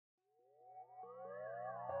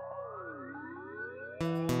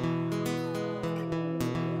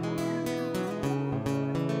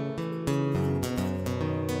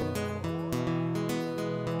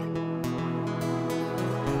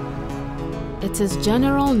It is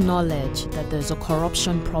general knowledge that there's a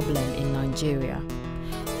corruption problem in Nigeria,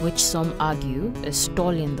 which some argue is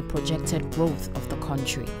stalling the projected growth of the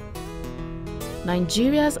country.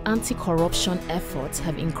 Nigeria's anti-corruption efforts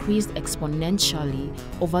have increased exponentially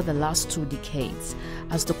over the last 2 decades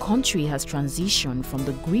as the country has transitioned from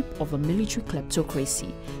the grip of a military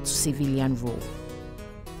kleptocracy to civilian rule.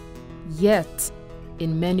 Yet,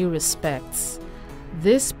 in many respects,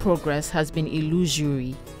 this progress has been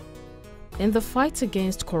illusory. In the fight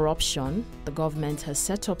against corruption, the government has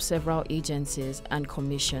set up several agencies and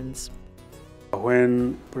commissions.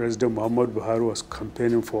 When President Muhammadu Buhari was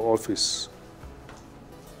campaigning for office,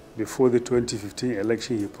 before the 2015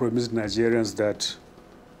 election, he promised Nigerians that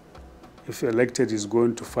if elected, he's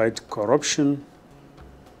going to fight corruption,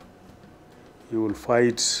 he will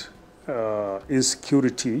fight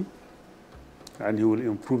insecurity, and he will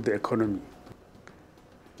improve the economy.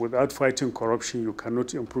 Without fighting corruption, you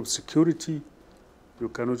cannot improve security, you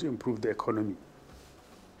cannot improve the economy.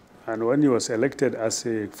 And when he was elected as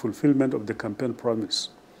a fulfillment of the campaign promise,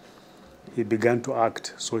 he began to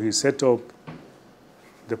act. So he set up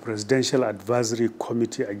the Presidential Advisory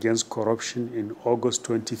Committee Against Corruption in August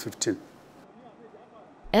 2015.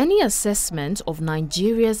 Any assessment of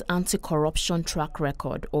Nigeria's anti-corruption track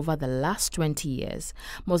record over the last 20 years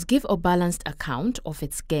must give a balanced account of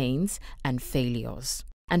its gains and failures,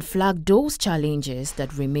 and flag those challenges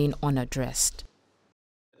that remain unaddressed.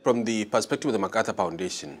 From the perspective of the MacArthur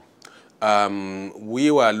Foundation, we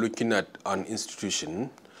were looking at an institution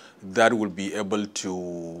that will be able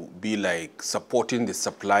to be like supporting the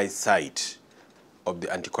supply side of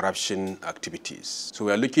the anti-corruption activities. So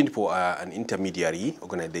we are looking for an intermediary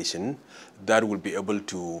organization that will be able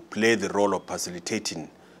to play the role of facilitating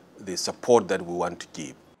the support that we want to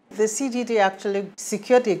give. The CDD actually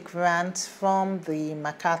secured a grant from the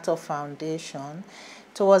MacArthur Foundation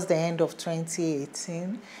towards the end of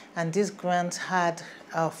 2018, and this grant had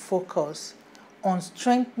a focus on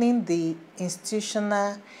strengthening the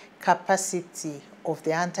institutional capacity of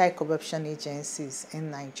the anti-corruption agencies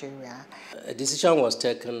in Nigeria. A decision was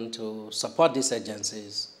taken to support these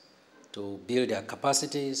agencies, to build their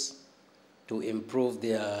capacities, to improve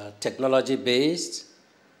their technology base,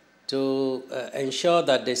 to ensure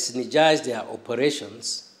that they synergize their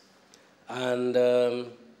operations, and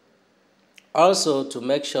also to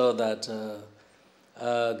make sure that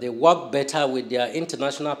they work better with their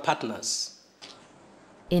international partners.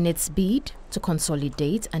 In its bid to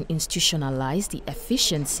consolidate and institutionalize the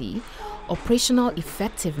efficiency, operational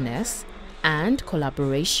effectiveness, and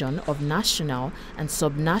collaboration of national and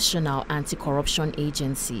subnational anti-corruption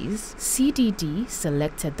agencies, CDD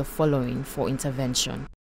selected the following for intervention: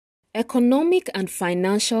 Economic and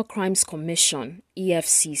Financial Crimes Commission,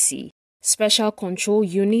 EFCC, Special Control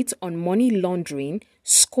Unit on Money Laundering,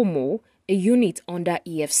 SCOMO, a unit under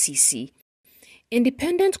EFCC.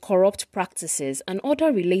 Independent Corrupt Practices and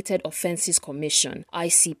Other Related Offences Commission,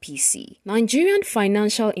 ICPC. Nigerian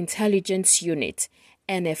Financial Intelligence Unit,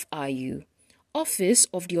 NFIU. Office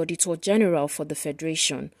of the Auditor General for the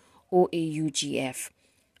Federation, OAUGF.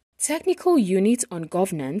 Technical Unit on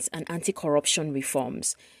Governance and Anti-Corruption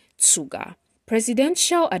Reforms, TSUGA.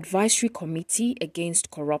 Presidential Advisory Committee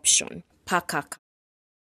Against Corruption, PACAC.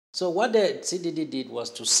 So what the CDD did was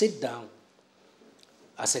to sit down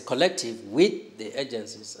as a collective with the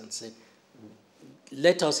agencies and say,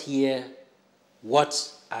 let us hear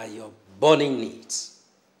what are your burning needs.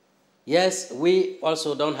 Yes, we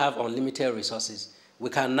also don't have unlimited resources.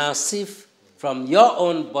 We can now sift from your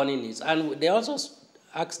own burning needs. And they also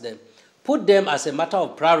ask them, put them as a matter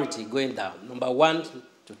of priority going down, number 1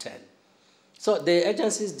 to 10. So the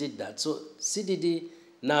agencies did that. So CDD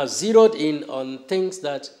now zeroed in on things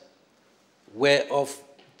that were of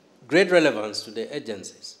great relevance to the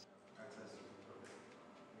agencies.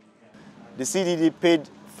 The CDD paid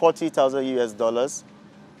 $40,000 US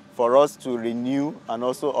for us to renew and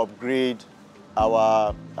also upgrade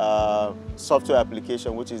our software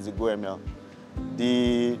application, which is the GoML.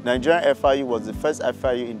 The Nigerian FIU was the first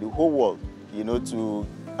FIU in the whole world, to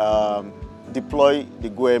deploy the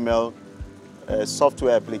GoML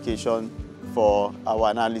software application for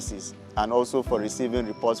our analysis and also for receiving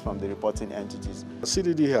reports from the reporting entities.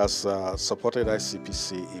 CDD has supported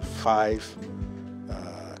ICPC in 5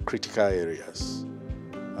 critical areas.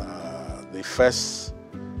 The first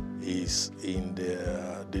is in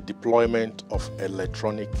the deployment of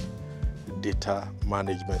electronic data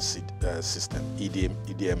management system,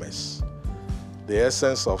 EDMS. The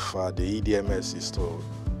essence of the EDMS is to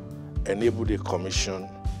enable the Commission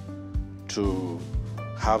to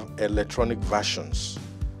have electronic versions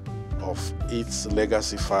of its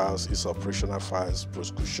legacy files, its operational files,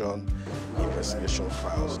 prosecution, investigation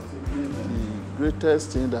files. The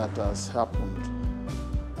greatest thing that has happened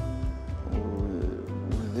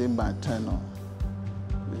within my tenure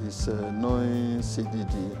is knowing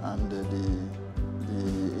CDD and the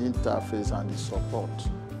interface and the support.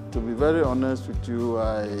 To be very honest with you,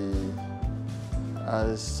 I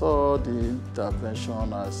saw the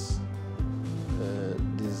intervention as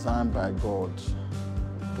designed by God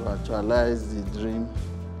to actualize the dream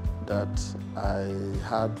that I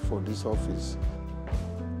had for this office.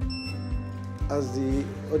 As the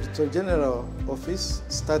Auditor General Office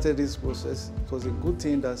started this process, it was a good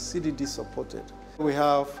thing that CDD supported. We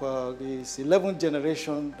have these 11th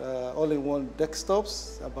generation all-in-one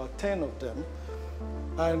desktops, about 10 of them.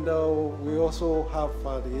 And we also have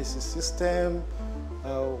the AC system.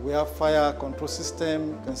 We have fire control system.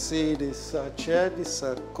 You can see this chair, this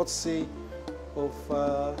courtesy of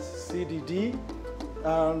CDD.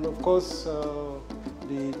 And of course,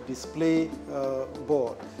 the display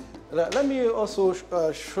board. Let me also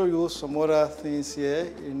show you some other things here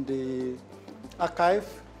in the archive.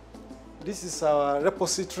 This is our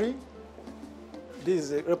repository. This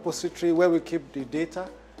is a repository where we keep the data,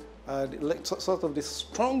 sort of the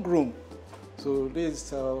strong room. So this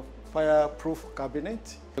is a fireproof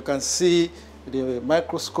cabinet. You can see the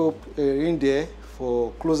microscope in there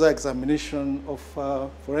for closer examination of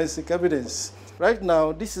forensic evidence. Right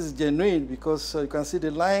now, this is genuine because you can see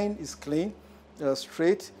the line is clean,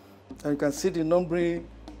 straight, and you can see the numbering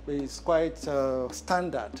is quite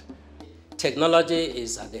standard. Technology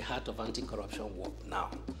is at the heart of anti-corruption work now.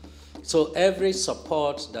 So every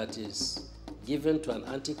support that is given to an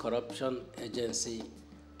anti-corruption agency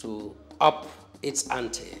to up its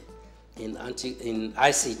ante in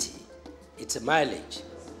ICT, it's a mileage.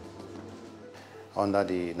 Under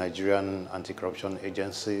the Nigerian Anti-Corruption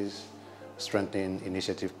Agency's Strengthening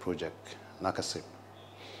Initiative Project, NACASIP,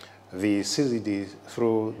 the CDD,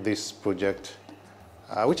 through this project,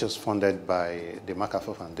 which was funded by the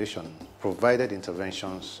MacArthur Foundation, provided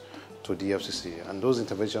interventions to the FCC, and those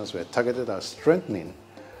interventions were targeted at strengthening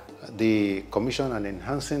the Commission and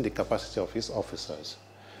enhancing the capacity of its officers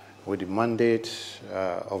with the mandate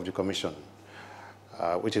of the Commission,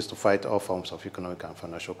 which is to fight all forms of economic and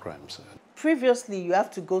financial crimes. Previously, you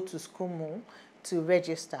have to go to SCUMO to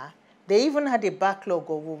register. They even had a backlog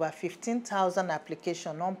of over 15,000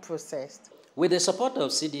 applications unprocessed. With the support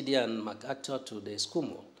of CDD and MacArthur to the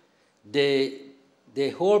SCUMO, the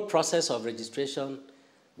whole process of registration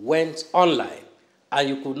went online, and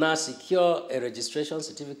you could now secure a registration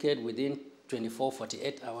certificate within 24,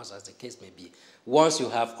 48 hours, as the case may be, once you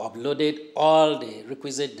have uploaded all the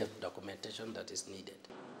requisite documentation that is needed.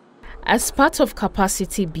 As part of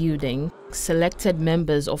capacity building, selected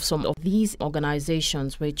members of some of these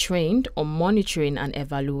organizations were trained on monitoring and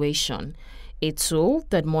evaluation, a tool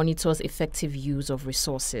that monitors effective use of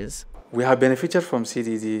resources. We have benefited from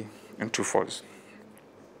CDD in two folds: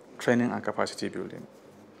 training and capacity building.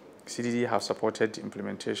 CDD have supported the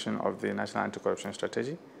implementation of the National Anti-Corruption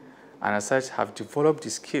Strategy, and as such have developed the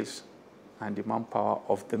skills and the manpower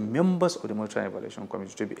of the members of the Monitoring and Evaluation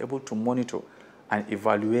Committee to be able to monitor and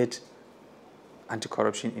evaluate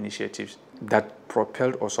anti-corruption initiatives that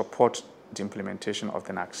propelled or support the implementation of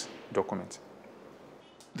the NACS document.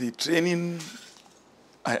 The training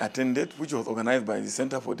I attended, which was organized by the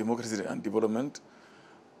Center for Democracy and Development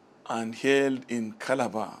and held in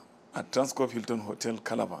Calabar at Transcorp Hilton Hotel,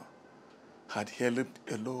 Calabar, had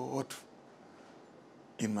helped a lot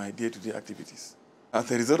in my day-to-day activities.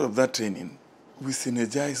 As a result of that training, we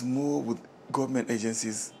synergize more with government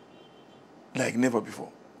agencies like never before.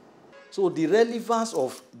 So the relevance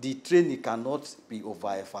of the training cannot be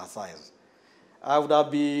overemphasized. I would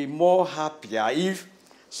have been more happier if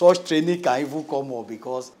such training can even come up,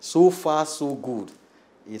 because so far so good.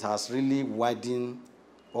 It has really widened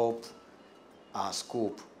up our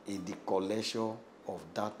scope in the collection of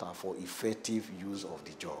data for effective use of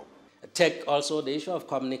the job. Take also the issue of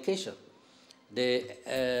communication. The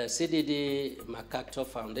CDD MacArthur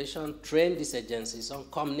Foundation trained these agencies on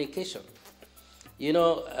communication. You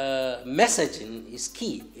know, messaging is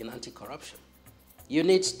key in anti-corruption. You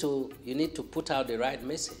need to put out the right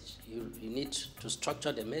message. You need to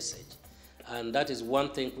structure the message, and that is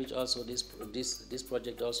one thing which also this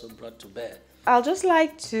project also brought to bear. I'll just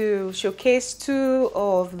like to showcase two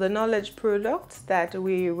of the knowledge products that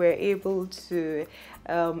we were able to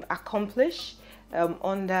accomplish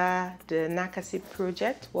under the NACASIP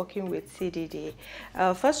project, working with CDD.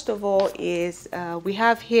 First of all is we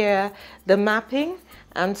have here the mapping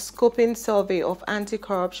and scoping survey of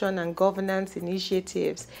anti-corruption and governance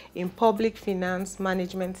initiatives in public finance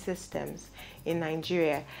management systems in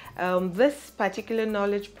Nigeria. This particular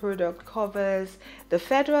knowledge product covers the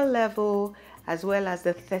federal level as well as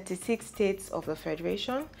the 36 states of the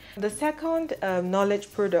Federation. The second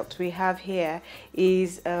knowledge product we have here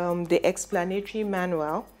is the explanatory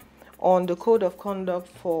manual on the Code of Conduct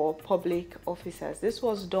for Public Officers. This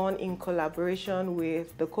was done in collaboration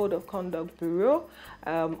with the Code of Conduct Bureau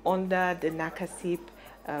under the NACASIP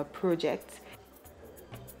project.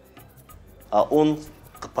 Our own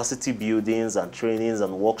capacity buildings and trainings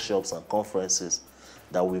and workshops and conferences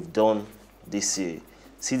that we've done this year,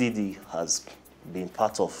 CDD has been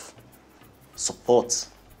part of support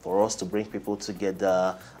for us to bring people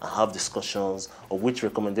together and have discussions, of which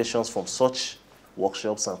recommendations from such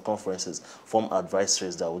workshops and conferences form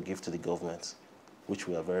advisories that we give to the government, which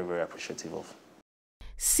we are very, very appreciative of.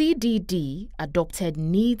 CDD adopted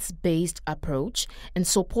needs-based approach in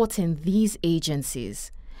supporting these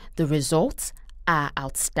agencies. The results are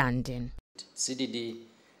outstanding. CDD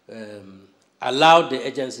allowed the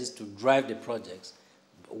agencies to drive the projects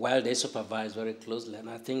while they supervise very closely, and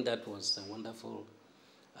I think that was a wonderful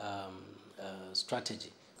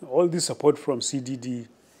strategy. All this support from CDD,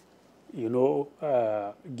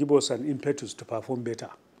 give us an impetus to perform better.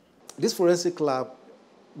 This forensic lab,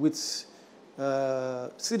 with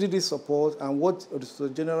CDD support and what the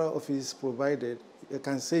General Office provided, I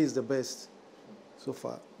can say is the best so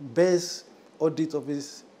far. Best audit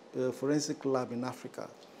office forensic lab in Africa.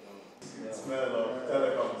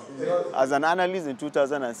 As an analyst in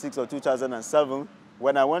 2006 or 2007,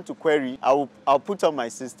 when I want to query, I'll put on my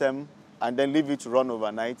system and then leave it to run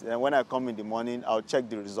overnight. And when I come in the morning, I'll check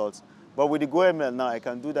the results. But with the GoML now, I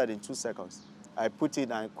can do that in 2 seconds. I put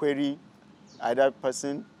it and query either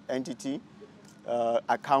person, entity,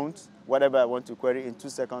 account, whatever I want to query. In 2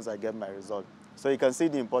 seconds, I get my result. So you can see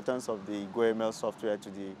the importance of the GoML software to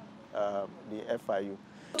the FIU.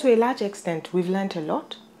 To a large extent, we've learned a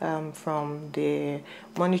lot from the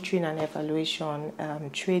monitoring and evaluation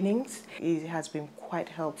trainings. It has been quite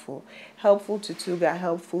helpful. Helpful to TUGA,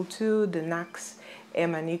 helpful to the NACS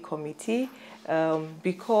M&E committee,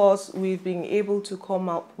 because we've been able to come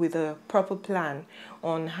up with a proper plan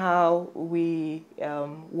on how we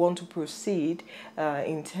want to proceed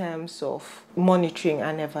in terms of monitoring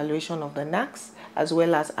and evaluation of the NACS, as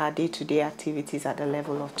well as our day-to-day activities at the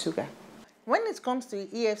level of TUGA. When it comes to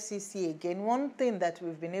EFCC, again, one thing that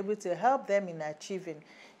we've been able to help them in achieving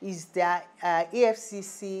is their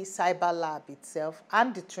EFCC Cyber Lab itself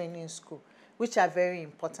and the training school, which are very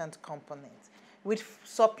important components. With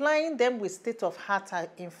supplying them with state-of-the-art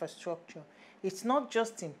infrastructure, it's not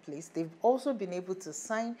just in place, they've also been able to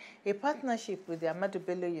sign a partnership with the Ahmadu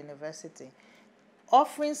Bello University,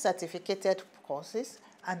 offering certificated courses,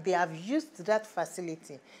 and they have used that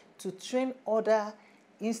facility to train other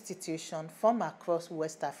institutions from across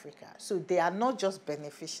West Africa. So they are not just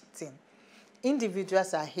benefiting.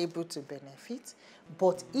 Individuals are able to benefit,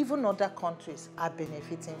 but even other countries are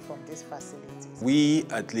benefiting from these facilities. We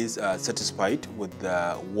at least are satisfied with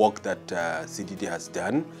the work that CDD has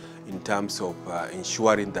done in terms of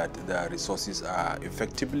ensuring that the resources are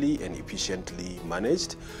effectively and efficiently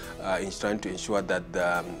managed, in trying to ensure that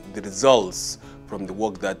the results from the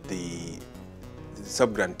work that the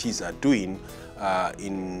sub-grantees are doing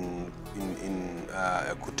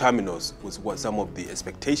coterminous with what some of the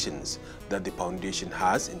expectations that the foundation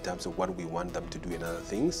has in terms of what we want them to do and other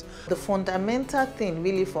things. The fundamental thing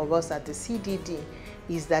really for us at the CDD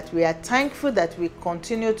is that we are thankful that we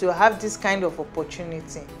continue to have this kind of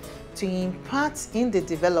opportunity to impart in the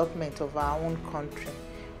development of our own country,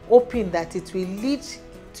 hoping that it will lead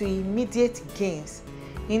to immediate gains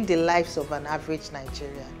in the lives of an average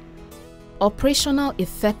Nigerian. Operational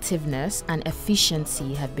effectiveness and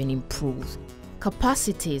efficiency have been improved.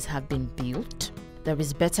 Capacities have been built. There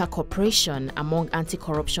is better cooperation among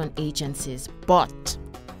anti-corruption agencies, but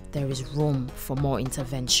there is room for more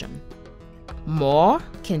intervention. More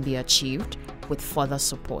can be achieved with further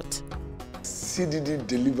support. CDD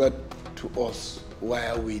delivered to us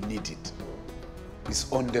where we need it.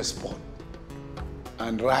 It's on the spot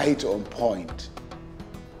and right on point.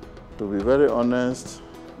 To be very honest,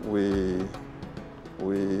 we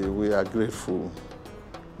are grateful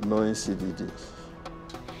knowing CDD.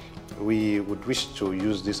 We would wish to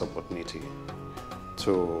use this opportunity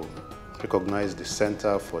to recognize the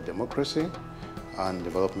Center for Democracy and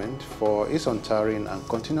Development for its untiring and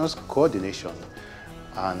continuous coordination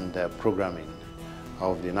and programming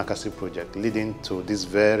of the NACASIP project, leading to this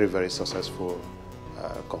very, very successful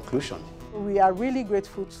conclusion. We are really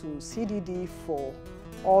grateful to CDD for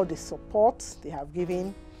all the support they have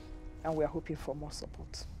given, and we are hoping for more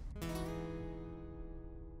support.